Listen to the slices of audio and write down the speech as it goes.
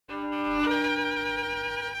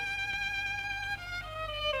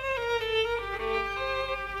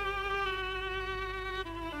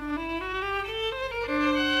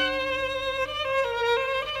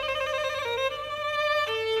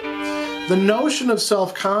The notion of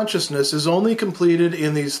self-consciousness is only completed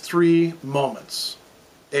in these three moments.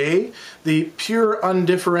 A, the pure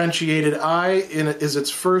undifferentiated I is its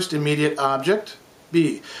first immediate object.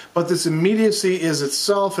 B, but this immediacy is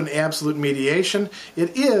itself an absolute mediation.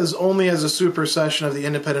 It is only as a supersession of the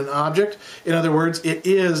independent object. In other words, it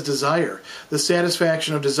is desire. The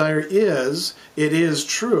satisfaction of desire is, it is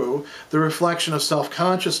true, the reflection of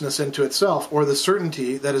self-consciousness into itself, or the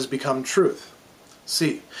certainty that has become truth.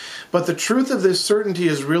 C, but the truth of this certainty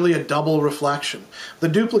is really a double reflection, the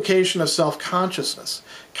duplication of self-consciousness.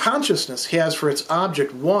 Consciousness has for its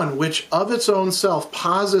object one which of its own self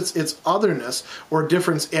posits its otherness or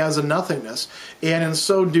difference as a nothingness, and in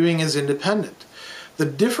so doing is independent. The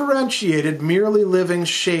differentiated, merely living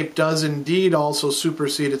shape does indeed also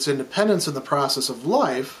supersede its independence in the process of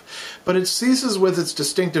life, but it ceases with its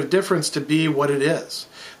distinctive difference to be what it is.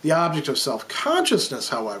 The object of self-consciousness,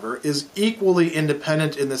 however, is equally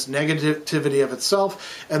independent in this negativity of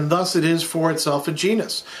itself, and thus it is for itself a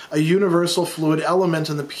genus, a universal fluid element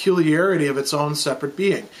in the peculiarity of its own separate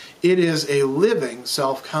being. It is a living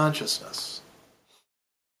self-consciousness.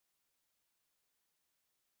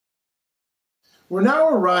 We're now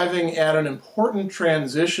arriving at an important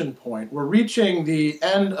transition point. We're reaching the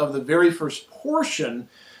end of the very first portion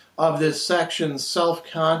of this section,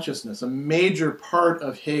 self-consciousness, a major part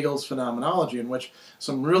of Hegel's phenomenology in which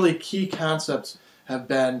some really key concepts have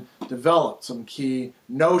been developed, some key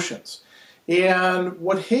notions. And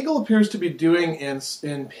what Hegel appears to be doing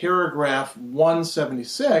in paragraph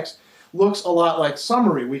 176 looks a lot like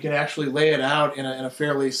summary. We can actually lay it out in a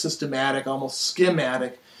fairly systematic, almost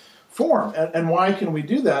schematic form. And why can we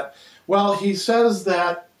do that? Well, he says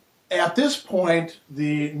that at this point,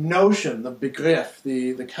 the notion, the Begriff,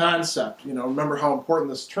 the concept, remember how important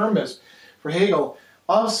this term is for Hegel,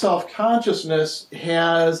 of self-consciousness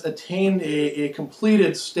has attained a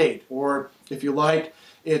completed state, or if you like,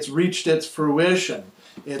 it's reached its fruition,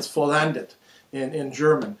 it's vollendet in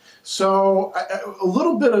German. So a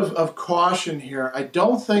little bit of caution here. I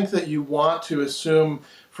don't think that you want to assume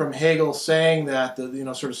from Hegel saying that,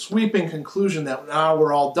 the sort of sweeping conclusion that now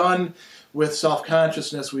we're all done with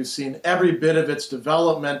self-consciousness, we've seen every bit of its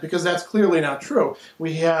development, because that's clearly not true.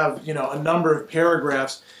 We have, a number of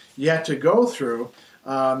paragraphs yet to go through,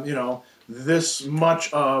 this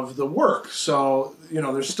much of the work. So,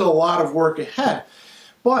 there's still a lot of work ahead.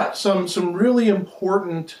 But some really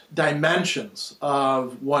important dimensions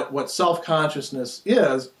of what self-consciousness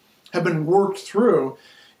is have been worked through,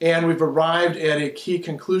 and we've arrived at a key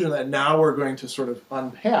conclusion that now we're going to sort of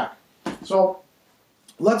unpack. So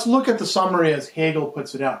let's look at the summary as Hegel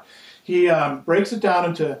puts it out. He breaks it down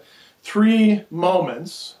into three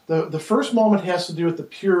moments. The first moment has to do with the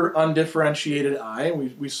pure undifferentiated I.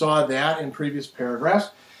 We saw that in previous paragraphs.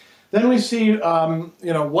 Then we see,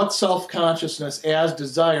 what self-consciousness as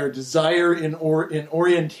desire in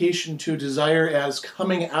orientation to desire as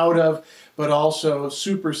coming out of, but also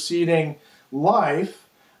superseding life,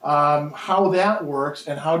 how that works,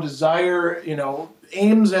 and how desire,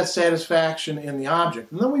 aims at satisfaction in the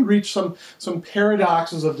object. And then we reach some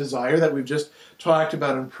paradoxes of desire that we've just talked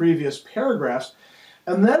about in previous paragraphs.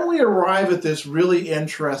 And then we arrive at this really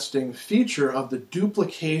interesting feature of the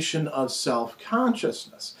duplication of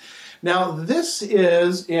self-consciousness. Now, this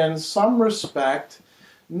is, in some respect,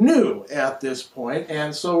 new at this point,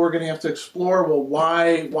 and so we're going to have to explore, well,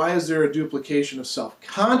 why is there a duplication of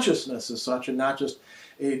self-consciousness as such, and not just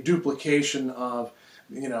a duplication of,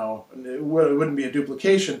 it wouldn't be a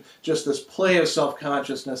duplication, just this play of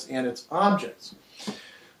self-consciousness and its objects.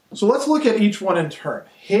 So let's look at each one in turn.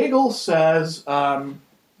 Hegel says,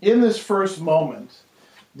 in this first moment,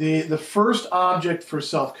 the first object for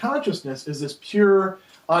self-consciousness is this pure,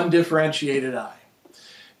 undifferentiated I.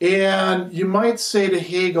 And you might say to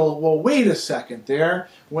Hegel, well, wait a second there.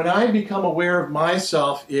 When I become aware of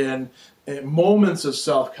myself in moments of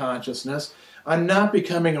self-consciousness, I'm not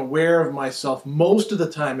becoming aware of myself, most of the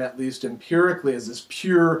time at least empirically, as this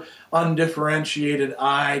pure, undifferentiated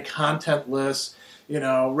I, contentless,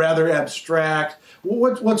 rather abstract.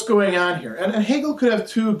 What's going on here? And Hegel could have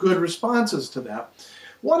two good responses to that.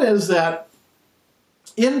 One is that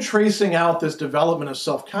in tracing out this development of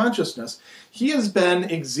self-consciousness, he has been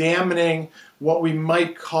examining what we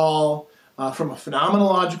might call, from a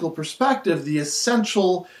phenomenological perspective, the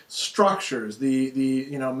essential structures, the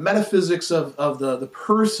metaphysics of the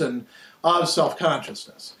person of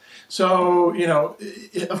self-consciousness. So,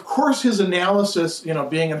 of course his analysis,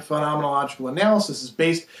 being a phenomenological analysis, is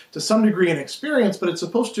based to some degree in experience, but it's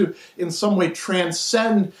supposed to in some way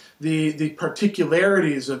transcend the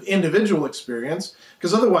particularities of individual experience,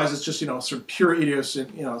 because otherwise it's just, sort of pure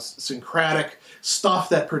idiosyncratic stuff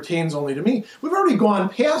that pertains only to me. We've already gone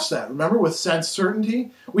past that, remember, with sense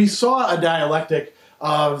certainty? We saw a dialectic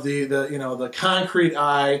of the concrete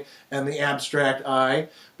I and the abstract I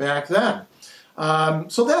back then.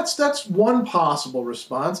 So that's one possible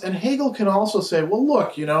response. And Hegel can also say, well,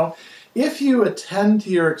 look, if you attend to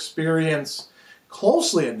your experience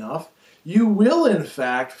closely enough, you will in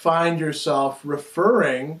fact find yourself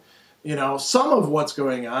referring, some of what's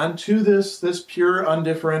going on to this pure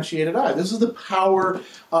undifferentiated I. This is the power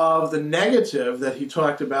of the negative that he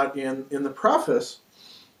talked about in the preface.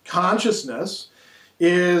 Consciousness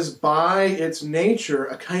is by its nature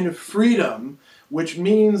a kind of freedom, which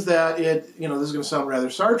means that it, this is going to sound rather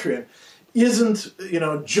Sartrean, isn't,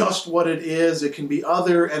 just what it is. It can be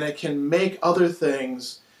other, and it can make other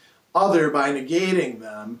things other by negating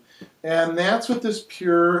them. And that's what this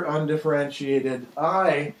pure, undifferentiated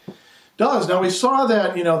I does. Now, we saw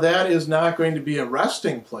that, that is not going to be a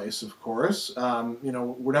resting place, of course.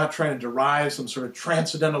 We're not trying to derive some sort of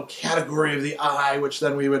transcendental category of the I, which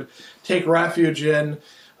then we would take refuge in,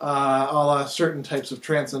 a la certain types of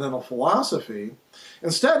transcendental philosophy.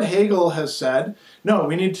 Instead, Hegel has said, no,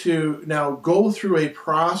 we need to now go through a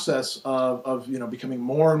process of becoming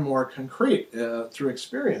more and more concrete through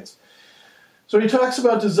experience. So he talks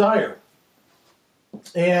about desire.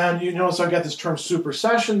 And so I've got this term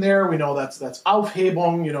supersession there. We know that's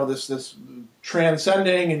Aufhebung, this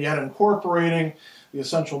transcending and yet incorporating the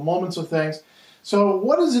essential moments of things. So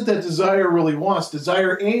what is it that desire really wants?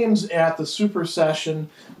 Desire aims at the supersession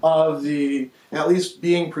of the, at least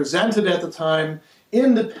being presented at the time,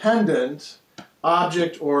 independent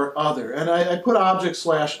object or other. And I put object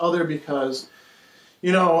 / other because,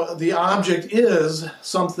 the object is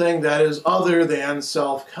something that is other than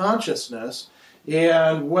self-consciousness.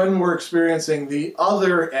 And when we're experiencing the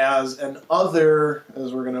other as an other,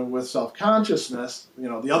 as we're going to with self-consciousness,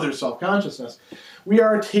 the other self-consciousness, we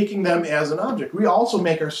are taking them as an object. We also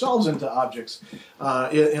make ourselves into objects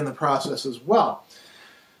in the process as well.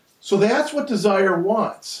 So that's what desire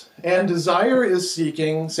wants. And desire is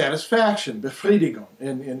seeking satisfaction, Befriedigung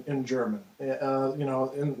in German.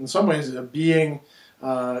 In some ways, being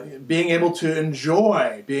able to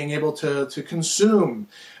enjoy, being able to consume,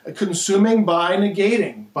 consuming by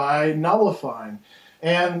negating, by nullifying.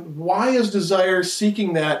 And why is desire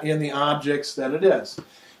seeking that in the objects that it is?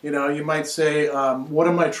 You might say, what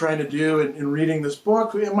am I trying to do in reading this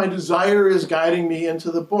book? My desire is guiding me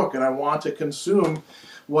into the book, and I want to consume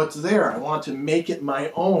what's there. I want to make it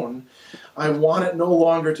my own. I want it no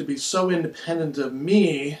longer to be so independent of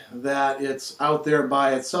me that it's out there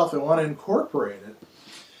by itself. I want to incorporate it.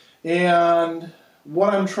 And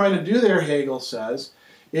what I'm trying to do there, Hegel says,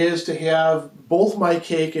 is to have both my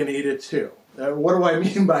cake and eat it too. What do I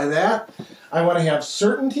mean by that? I want to have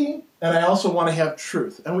certainty, and I also want to have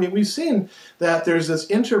truth. And we've seen that there's this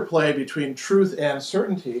interplay between truth and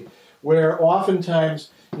certainty, where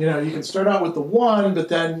oftentimes, you can start out with the one, but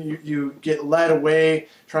then you get led away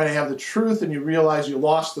trying to have the truth, and you realize you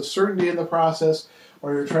lost the certainty in the process,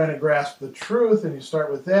 or you're trying to grasp the truth, and you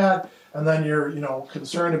start with that, and then you're,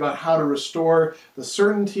 concerned about how to restore the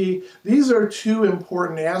certainty. These are two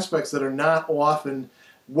important aspects that are not often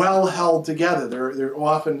well held together. They're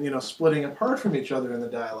often, splitting apart from each other in the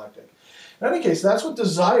dialectic. In any case, that's what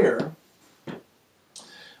desire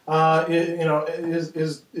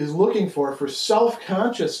is looking for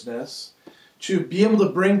self-consciousness to be able to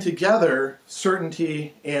bring together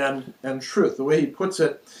certainty and truth. The way he puts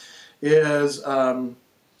it is,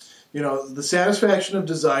 the satisfaction of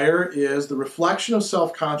desire is the reflection of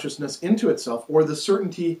self-consciousness into itself, or the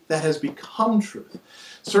certainty that has become truth.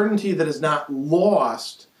 Certainty that has not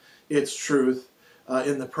lost its truth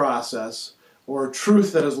in the process, or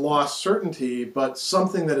truth that has lost certainty, but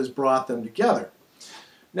something that has brought them together.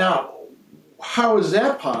 Now, how is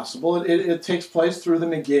that possible? It takes place through the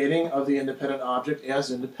negating of the independent object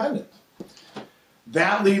as independent.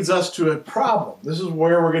 That leads us to a problem. This is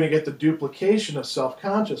where we're going to get the duplication of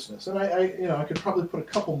self-consciousness. And I could probably put a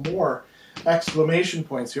couple more exclamation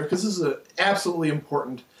points here, because this is an absolutely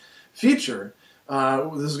important feature.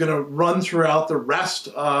 This is going to run throughout the rest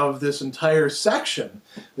of this entire section.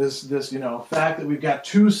 This fact that we've got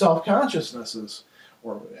two self-consciousnesses,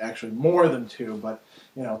 or actually more than two, but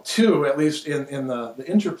two at least in the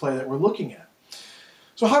interplay that we're looking at.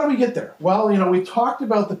 So how do we get there? Well, we talked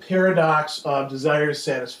about the paradox of desire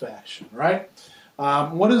satisfaction, right?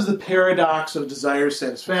 What is the paradox of desire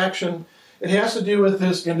satisfaction? It has to do with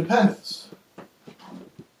this independence.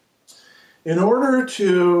 In order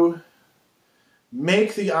to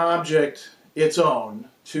make the object its own,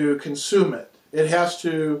 to consume it, it has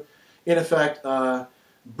to, in effect,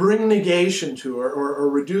 bring negation to or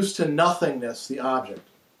reduce to nothingness the object.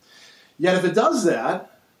 Yet if it does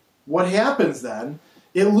that, what happens then?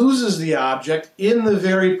 It loses the object in the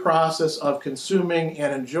very process of consuming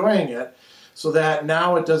and enjoying it, so that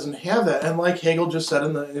now it doesn't have that. And like Hegel just said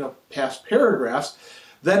in the past paragraphs,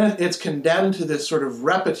 then it's condemned to this sort of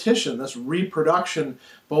repetition, this reproduction,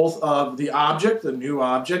 both of the object, the new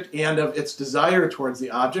object, and of its desire towards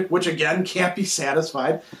the object, which again can't be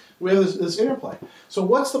satisfied with this interplay. So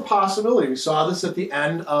what's the possibility? We saw this at the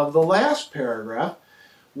end of the last paragraph.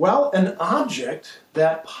 Well, an object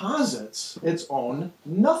that posits its own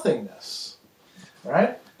nothingness,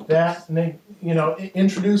 right? That,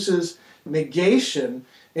 introduces negation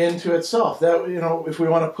into itself. That, if we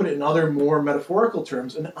want to put it in other more metaphorical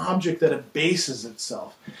terms, an object that abases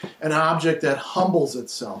itself, an object that humbles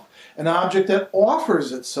itself, an object that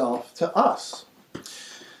offers itself to us.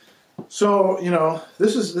 So,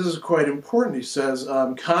 this is quite important. He says,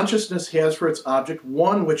 consciousness has for its object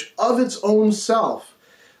one which of its own self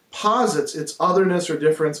posits its otherness or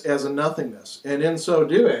difference as a nothingness, and in so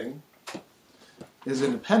doing is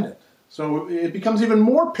independent. So it becomes even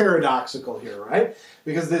more paradoxical here, right?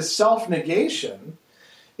 Because this self-negation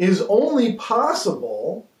is only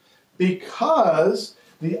possible because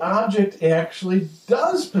the object actually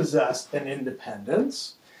does possess an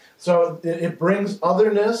independence. So it brings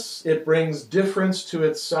otherness, it brings difference to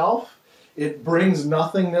itself, it brings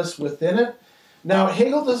nothingness within it. Now,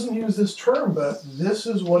 Hegel doesn't use this term, but this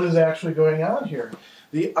is what is actually going on here.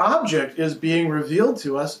 The object is being revealed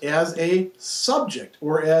to us as a subject,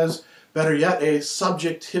 or as, better yet, a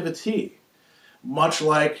subjectivity, much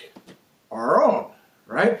like our own,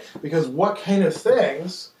 right? Because what kind of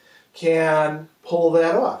things can pull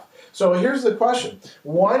that off? So here's the question.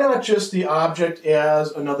 Why not just the object as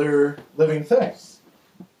another living thing?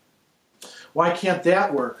 Why can't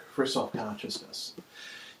that work for self-consciousness?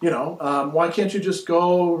 Why can't you just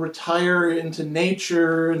go retire into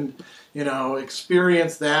nature and,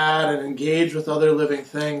 experience that and engage with other living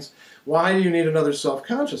things? Why do you need another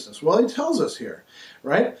self-consciousness? Well, he tells us here,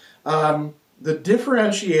 right? The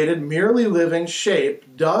differentiated, merely living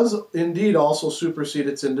shape does indeed also supersede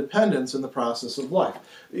its independence in the process of life.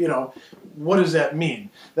 What does that mean?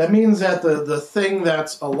 That means that the thing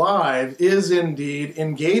that's alive is indeed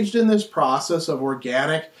engaged in this process of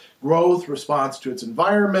organic growth, response to its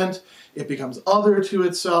environment. It becomes other to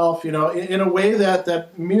itself, in a way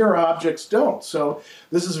that mere objects don't. So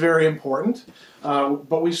this is very important.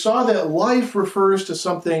 But we saw that life refers to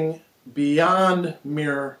something beyond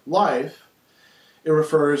mere life. It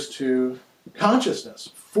refers to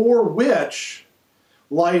consciousness, for which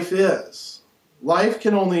life is. Life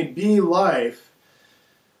can only be life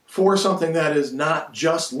for something that is not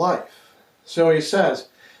just life. So he says,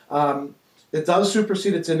 it does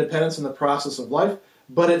supersede its independence in the process of life,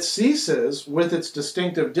 but it ceases with its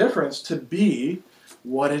distinctive difference to be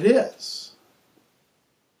what it is.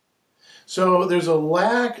 So there's a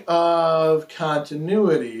lack of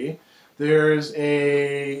continuity. There's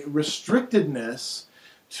a restrictedness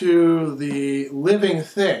to the living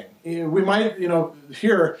thing. We might,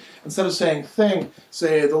 here, instead of saying thing,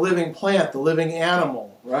 say the living plant, the living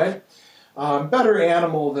animal, right? Better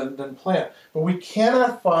animal than plant. But we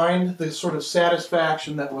cannot find the sort of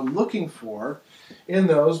satisfaction that we're looking for in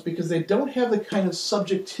those because they don't have the kind of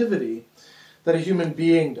subjectivity that a human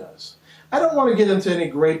being does. I don't want to get into any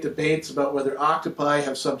great debates about whether octopi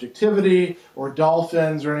have subjectivity or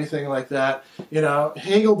dolphins or anything like that.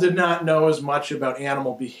 Hegel did not know as much about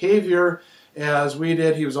animal behavior as we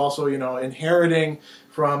did. He was also, inheriting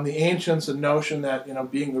from the ancients a notion that,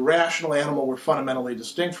 being the rational animal, we're fundamentally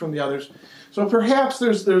distinct from the others. So perhaps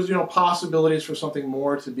there's possibilities for something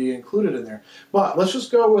more to be included in there. But let's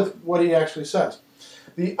just go with what he actually says.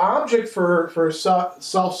 The object for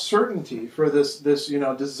self-certainty, for this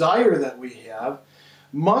desire that we have,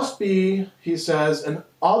 must be, he says, an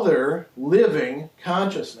other living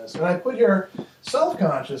consciousness. And I put here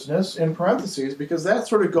self-consciousness in parentheses because that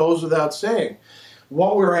sort of goes without saying.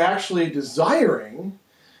 What we're actually desiring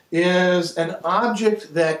is an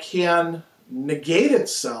object that can negate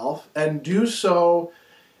itself and do so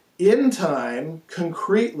in time,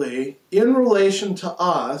 concretely, in relation to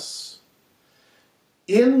us,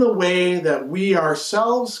 in the way that we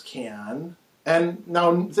ourselves can. And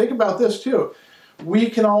now think about this too. We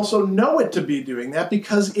can also know it to be doing that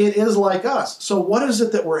because it is like us. So what is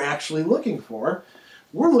it that we're actually looking for?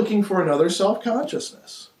 we're looking for another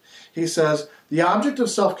self-consciousness. He says, the object of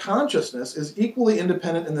self-consciousness is equally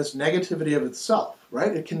independent in this negativity of itself,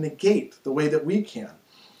 right? It can negate the way that we can.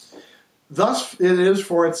 Thus, it is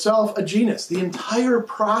for itself a genus. The entire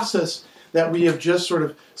process that we have just sort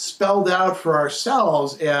of spelled out for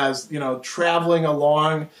ourselves as, traveling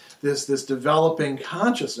along this developing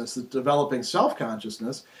consciousness, this developing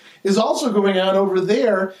self-consciousness, is also going on over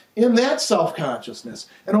there in that self-consciousness,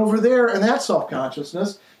 and over there in that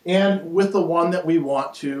self-consciousness, and with the one that we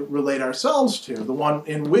want to relate ourselves to, the one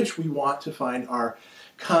in which we want to find our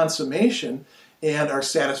consummation and our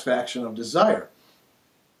satisfaction of desire.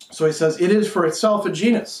 So he says, it is for itself a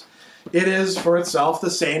genus. It is for itself the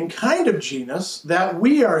same kind of genus that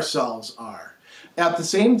we ourselves are. At the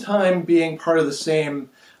same time being part of the same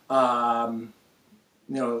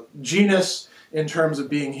genus in terms of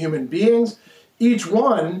being human beings. Each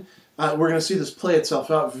one, we're going to see this play itself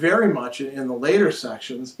out very much in the later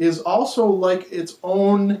sections, is also like its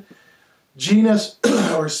own genus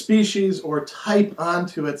or species or type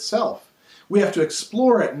onto itself. We have to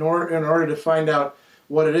explore it in order to find out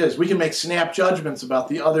what it is. We can make snap judgments about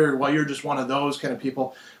the other, well, you're just one of those kind of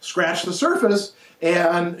people. Scratch the surface,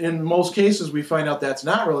 and in most cases we find out that's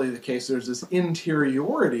not really the case. There's this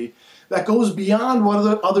interiority that goes beyond what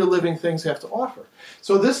the other living things have to offer.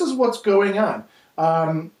 So this is what's going on.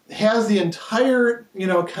 Has the entire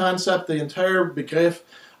concept, the entire begriff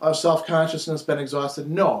of self-consciousness been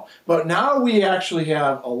exhausted? No. But now we actually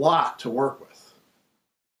have a lot to work with.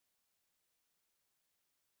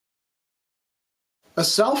 A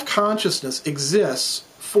self-consciousness exists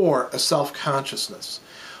for a self-consciousness.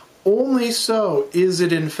 Only so is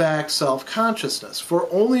it in fact self-consciousness, for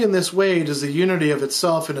only in this way does the unity of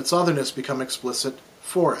itself and its otherness become explicit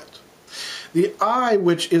for it. The I,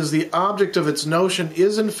 which is the object of its notion,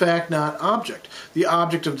 is in fact not object. The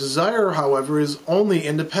object of desire, however, is only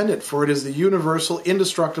independent, for it is the universal,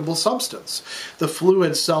 indestructible substance, the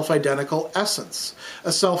fluid, self-identical essence.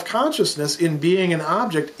 A self-consciousness in being an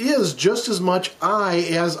object is just as much I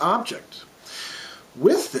as object.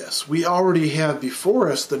 With this, we already have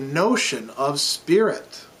before us the notion of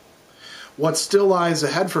spirit. What still lies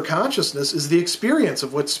ahead for consciousness is the experience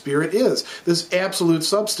of what spirit is, this absolute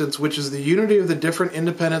substance which is the unity of the different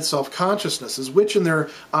independent self-consciousnesses, which in their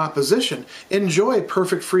opposition enjoy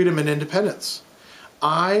perfect freedom and independence.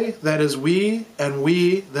 I, that is we, and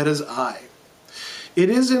we, that is I. It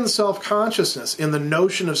is in self-consciousness, in the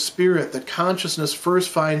notion of spirit, that consciousness first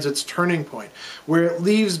finds its turning point, where it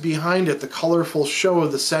leaves behind it the colorful show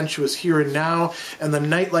of the sensuous here and now, and the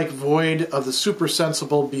night-like void of the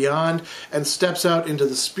supersensible beyond, and steps out into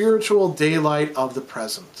the spiritual daylight of the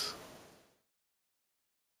present.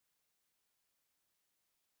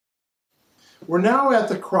 We're now at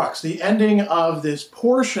the crux, the ending of this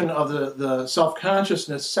portion of the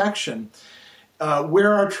self-consciousness section,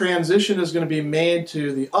 where our transition is going to be made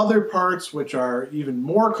to the other parts, which are even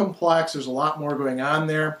more complex. There's a lot more going on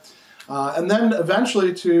there. And then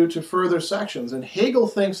eventually to further sections. And Hegel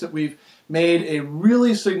thinks that we've made a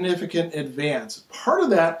really significant advance. Part of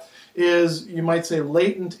that is, you might say,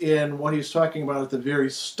 latent in what he's talking about at the very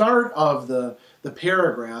start of the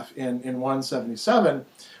paragraph in 177,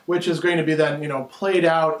 which is going to be then played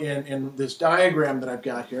out in this diagram that I've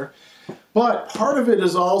got here. But part of it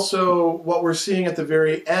is also what we're seeing at the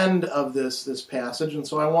very end of this passage, and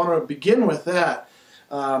so I want to begin with that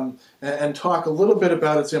and talk a little bit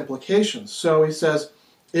about its implications. So he says,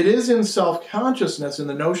 it is in self-consciousness, in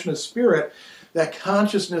the notion of spirit, that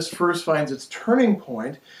consciousness first finds its turning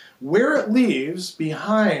point, where it leaves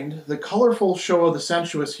behind the colorful show of the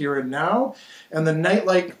sensuous here and now, and the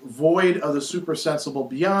night-like void of the supersensible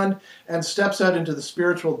beyond, and steps out into the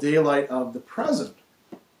spiritual daylight of the present.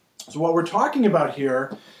 So what we're talking about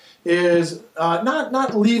here is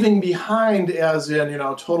not leaving behind as in,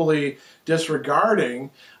 totally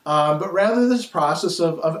disregarding, but rather this process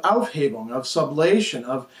of Aufhebung, of sublation,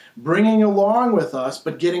 of bringing along with us,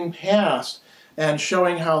 but getting past and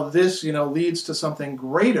showing how this, leads to something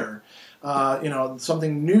greater.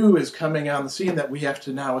 Something new is coming on the scene that we have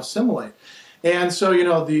to now assimilate. And so,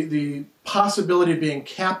 the possibility of being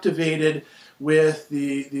captivated with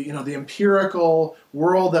the empirical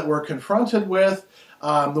world that we're confronted with,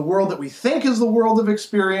 the world that we think is the world of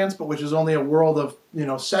experience, but which is only a world of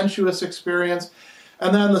sensuous experience,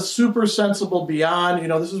 and then the supersensible beyond.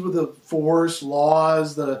 This is with the force,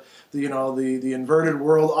 laws, the inverted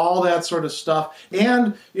world, all that sort of stuff,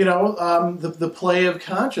 and the play of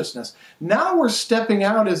consciousness. Now we're stepping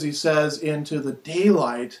out, as he says, into the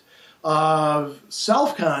daylight of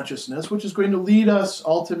self-consciousness, which is going to lead us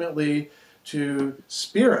ultimately to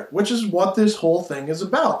spirit, which is what this whole thing is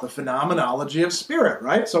about, the phenomenology of spirit,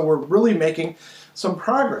 right? So we're really making some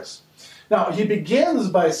progress. Now, he begins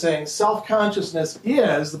by saying self-consciousness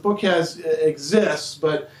is, the book exists,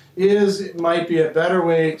 but is might be a better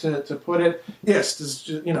way to put it. Is,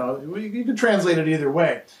 you know, you can translate it either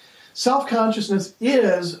way. Self-consciousness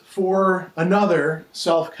is for another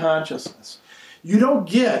self-consciousness. You don't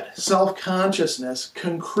get self-consciousness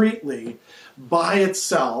concretely by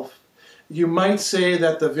itself. You might say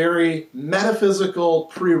that the very metaphysical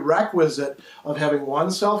prerequisite of having one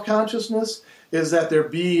self-consciousness is that there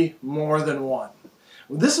be more than one.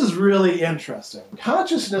 This is really interesting.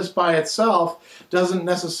 Consciousness by itself doesn't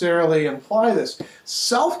necessarily imply this.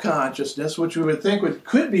 Self-consciousness, which we would think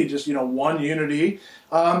could be just, you know, one unity,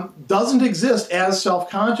 doesn't exist as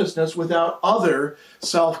self-consciousness without other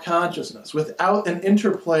self-consciousness, without an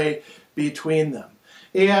interplay between them.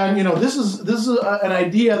 And, you know, this is an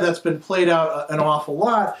idea that's been played out an awful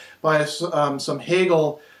lot by some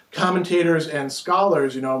Hegel commentators and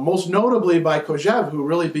scholars, you know, most notably by G.W.F, who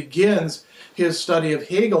really begins his study of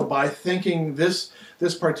Hegel by thinking this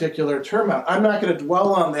particular term out. I'm not going to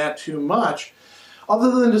dwell on that too much,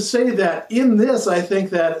 other than to say that in this, I think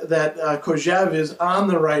that G.W.F is on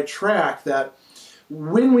the right track, that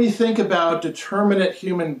when we think about determinate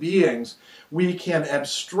human beings, we can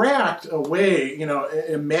abstract away, you know,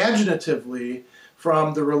 imaginatively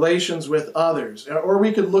from the relations with others. Or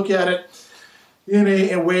we could look at it in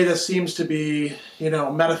a way that seems to be, you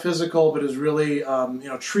know, metaphysical, but is really, you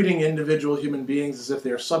know, treating individual human beings as if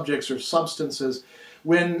they're subjects or substances,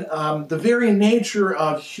 when the very nature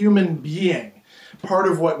of human being, part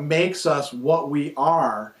of what makes us what we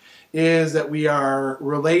are, is that we are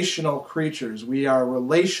relational creatures. We are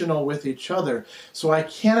relational with each other. So I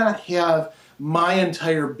cannot have my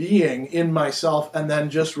entire being in myself and then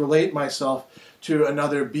just relate myself to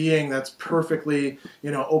another being that's perfectly,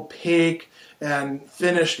 you know, opaque and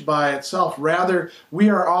finished by itself. Rather, we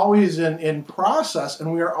are always in process,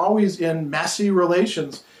 and we are always in messy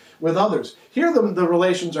relations with others. Here the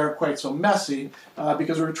relations aren't quite so messy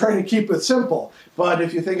because we're trying to keep it simple. But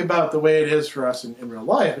if you think about the way it is for us in real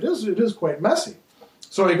life, it is quite messy.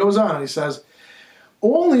 So he goes on and he says,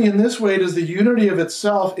 only in this way does the unity of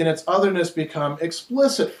itself in its otherness become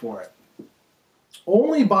explicit for it.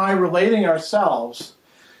 Only by relating ourselves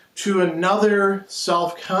to another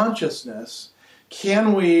self-consciousness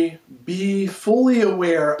can we be fully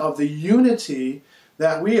aware of the unity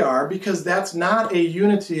that we are, because that's not a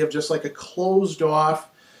unity of just like a closed off,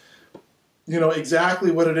 you know, exactly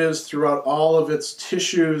what it is throughout all of its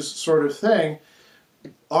tissues sort of thing.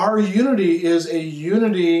 Our unity is a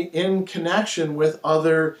unity in connection with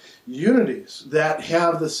other unities that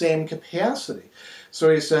have the same capacity.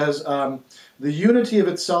 So he says, the unity of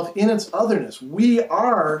itself in its otherness. We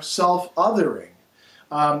are self-othering.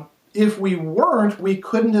 If we weren't, we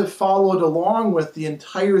couldn't have followed along with the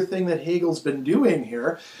entire thing that Hegel's been doing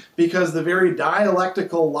here, because the very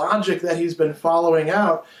dialectical logic that he's been following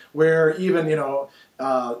out, where even,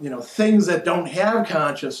 things that don't have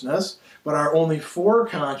consciousness, but are only for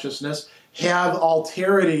consciousness, have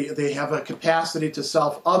alterity, they have a capacity to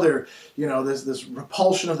self-other, this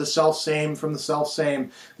repulsion of the self-same from the self-same,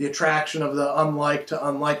 the attraction of the unlike to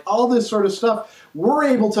unlike, all this sort of stuff we're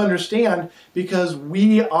able to understand because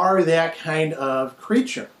we are that kind of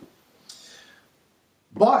creature.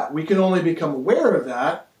 But we can only become aware of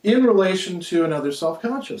that in relation to another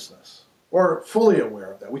self-consciousness, or fully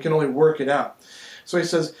aware of that. We can only work it out. So he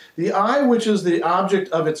says, the I, which is the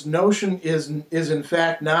object of its notion, is in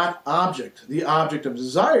fact not object. The object of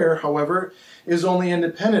desire, however, is only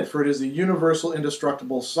independent, for it is the universal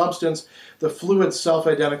indestructible substance, the fluid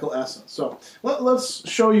self-identical essence. So let's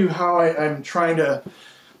show you how I'm trying to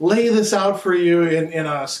lay this out for you in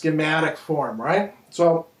a schematic form, right?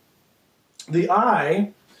 So the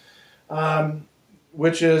I,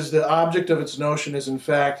 which is the object of its notion, is in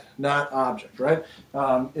fact not object, right?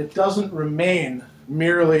 It doesn't remain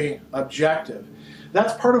merely objective.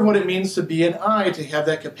 That's part of what it means to be an I, to have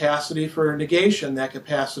that capacity for negation, that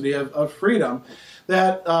capacity of freedom,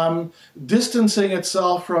 that distancing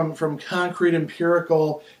itself from concrete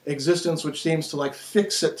empirical existence, which seems to like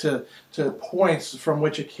fix it to points from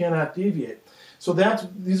which it cannot deviate. So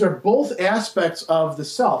these are both aspects of the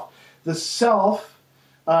self. The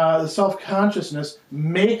self-consciousness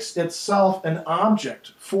makes itself an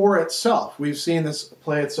object for itself. We've seen this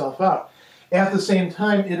play itself out. At the same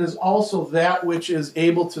time, it is also that which is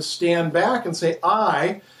able to stand back and say,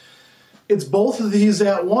 it's both of these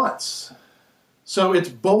at once. So it's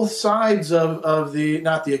both sides of the,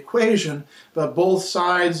 not the equation, but both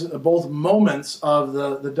sides, both moments of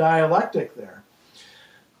the dialectic there.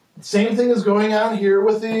 Same thing is going on here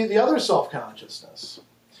with the other self-consciousness.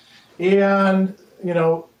 And, you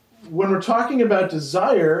know, when we're talking about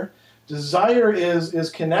desire, desire is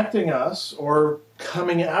connecting us or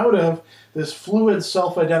coming out of this fluid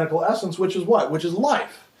self-identical essence, which is what? Which is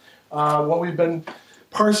life. What we've been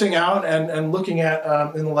parsing out and looking at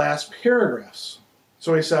in the last paragraphs.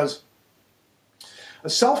 So he says, a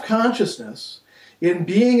self-consciousness in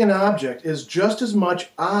being an object is just as much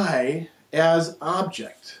I as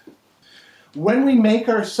object. When we make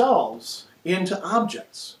ourselves into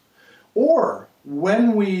objects, or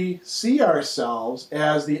when we see ourselves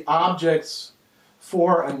as the objects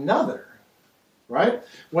for another, right?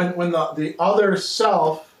 When the other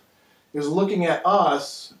self is looking at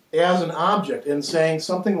us as an object and saying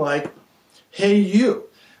something like, hey you.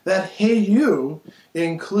 That hey you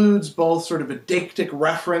includes both sort of a deictic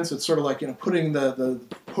reference, it's sort of like, you know, putting the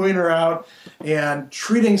pointer out and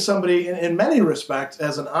treating somebody in many respects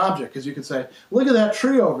as an object, because you could say, look at that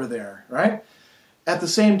tree over there, right? At the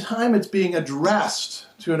same time, it's being addressed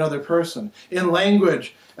to another person. In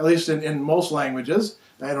language, at least in most languages,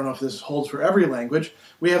 I don't know if this holds for every language,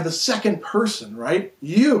 we have the second person, right?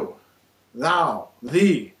 You, thou,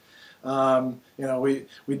 thee. You know, we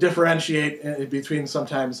differentiate between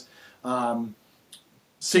sometimes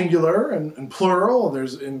singular and plural.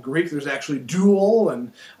 In Greek, there's actually dual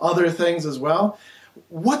and other things as well.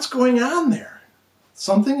 What's going on there?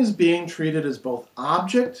 Something is being treated as both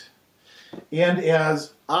object and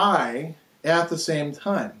as I at the same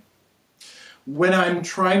time. When I'm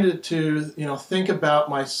trying to you know, think about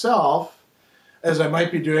myself, as I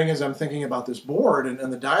might be doing as I'm thinking about this board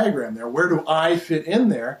and the diagram there, where do I fit in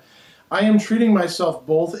there? I am treating myself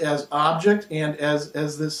both as object and as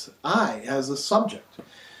this I, as a subject.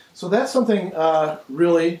 So that's something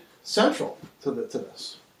really central to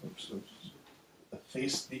this. Oops,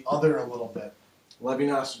 face the other a little bit.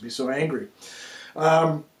 Levinas would be so angry.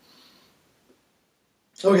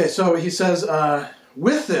 Okay, so he says,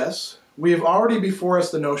 with this, we have already before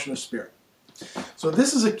us the notion of spirit. So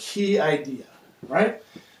this is a key idea, right?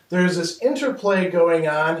 There's this interplay going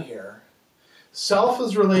on here. Self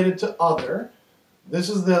is related to other. This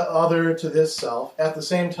is the other to this self. At the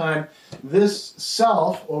same time, this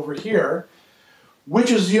self over here,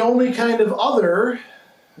 which is the only kind of other,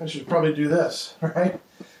 I should probably do this, right?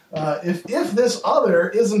 If this other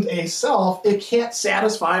isn't a self, it can't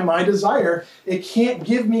satisfy my desire. It can't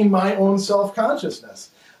give me my own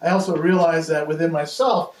self-consciousness. I also realize that within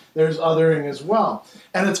myself, there's othering as well.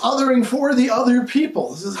 And it's othering for the other people.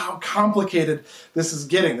 This is how complicated this is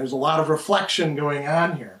getting. There's a lot of reflection going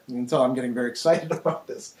on here. You can tell I'm getting very excited about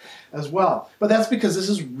this as well. But that's because this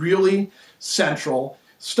is really central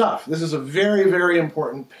stuff. This is a very, very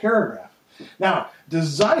important paragraph. Now,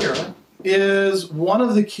 desire is one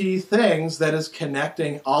of the key things that is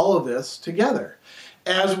connecting all of this together.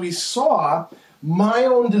 As we saw, my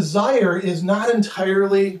own desire is not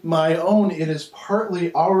entirely my own. It is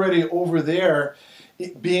partly already over there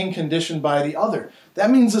being conditioned by the other. That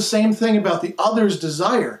means the same thing about the other's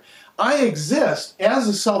desire. I exist as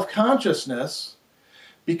a self-consciousness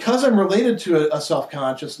because I'm related to a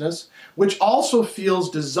self-consciousness which also feels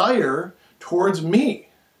desire towards me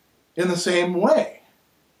in the same way.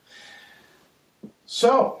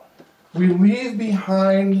 So, we leave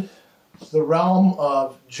behind the realm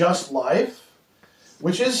of just life,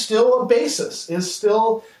 which is still a basis, is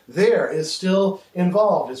still there, is still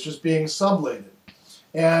involved. It's just being sublated.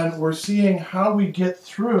 And we're seeing how we get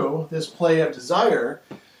through this play of desire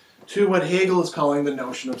to what Hegel is calling the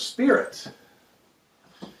notion of spirit.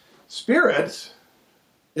 Spirit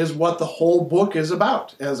is what the whole book is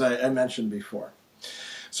about, as I mentioned before.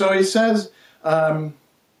 So he says,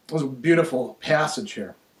 there's a beautiful passage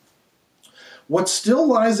here. What still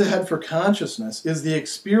lies ahead for consciousness is the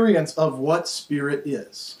experience of what spirit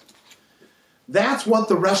is. That's what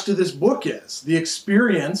the rest of this book is, the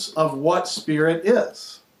experience of what spirit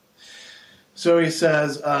is. So he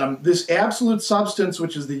says, this absolute substance,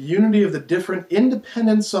 which is the unity of the different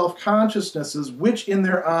independent self-consciousnesses, which in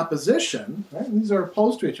their opposition, right, these are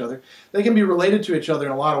opposed to each other, they can be related to each other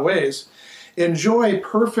in a lot of ways, enjoy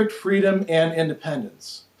perfect freedom and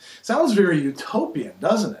independence. Sounds very utopian,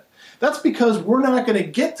 doesn't it? That's because we're not going to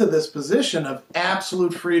get to this position of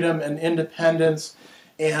absolute freedom and independence,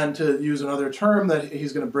 and to use another term that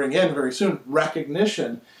he's going to bring in very soon,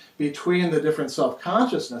 recognition between the different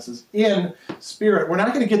self-consciousnesses in spirit. We're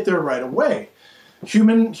not going to get there right away.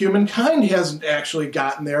 Humankind hasn't actually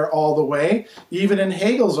gotten there all the way. Even in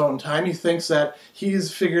Hegel's own time, he thinks that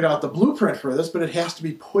he's figured out the blueprint for this, but it has to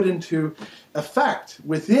be put into effect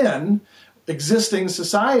within existing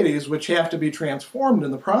societies which have to be transformed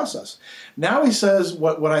in the process. Now he says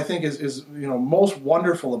what I think is most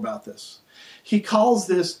wonderful about this. He calls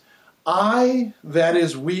this I that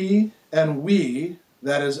is we, and we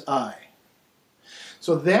that is I.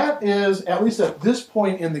 So that is, at least at this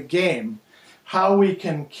point in the game, how we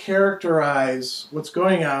can characterize what's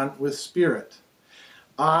going on with spirit.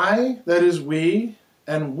 I that is we,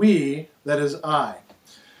 and we that is I.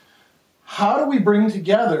 How do we bring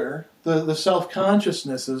together the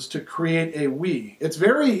self-consciousnesses to create a we? It's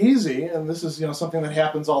very easy, and this is something that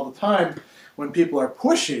happens all the time when people are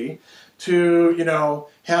pushy, to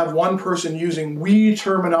have one person using we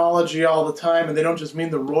terminology all the time, and they don't just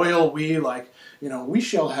mean the royal we, like we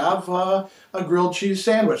shall have a grilled cheese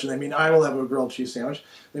sandwich, and they mean I will have a grilled cheese sandwich.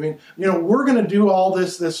 They mean we're going to do all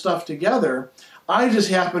this stuff together. I just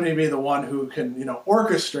happen to be the one who can,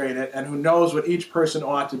 orchestrate it and who knows what each person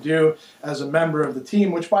ought to do as a member of the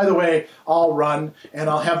team, which, by the way, I'll run, and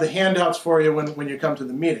I'll have the handouts for you when you come to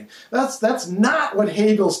the meeting. That's not what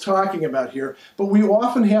Hegel's talking about here, but we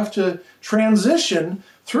often have to transition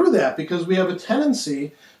through that because we have a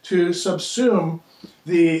tendency to subsume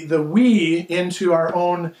the we into our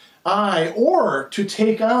own I, or to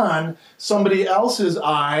take on somebody else's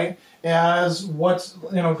I as what's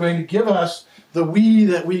going to give us the we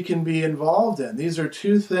that we can be involved in. These are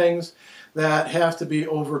two things that have to be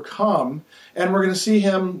overcome, and we're going to see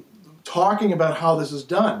him talking about how this is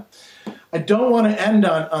done. I don't want to end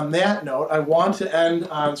on that note. I want to end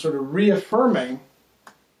on sort of reaffirming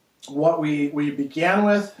what we began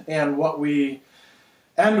with and what we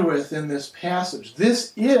end with in this passage.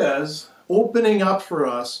 This is opening up for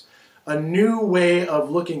us a new way of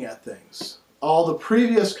looking at things. All the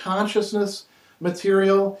previous consciousness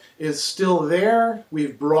material is still there.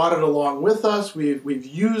 We've brought it along with us. We've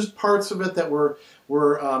used parts of it that were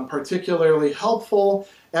particularly helpful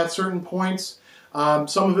at certain points.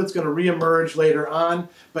 Some of it's going to reemerge later on,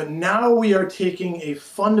 but now we are taking a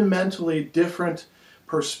fundamentally different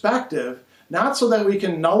perspective, not so that we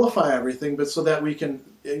can nullify everything, but so that we can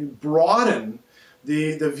broaden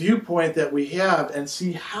the viewpoint that we have and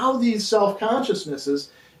see how these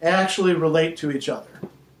self-consciousnesses actually relate to each other.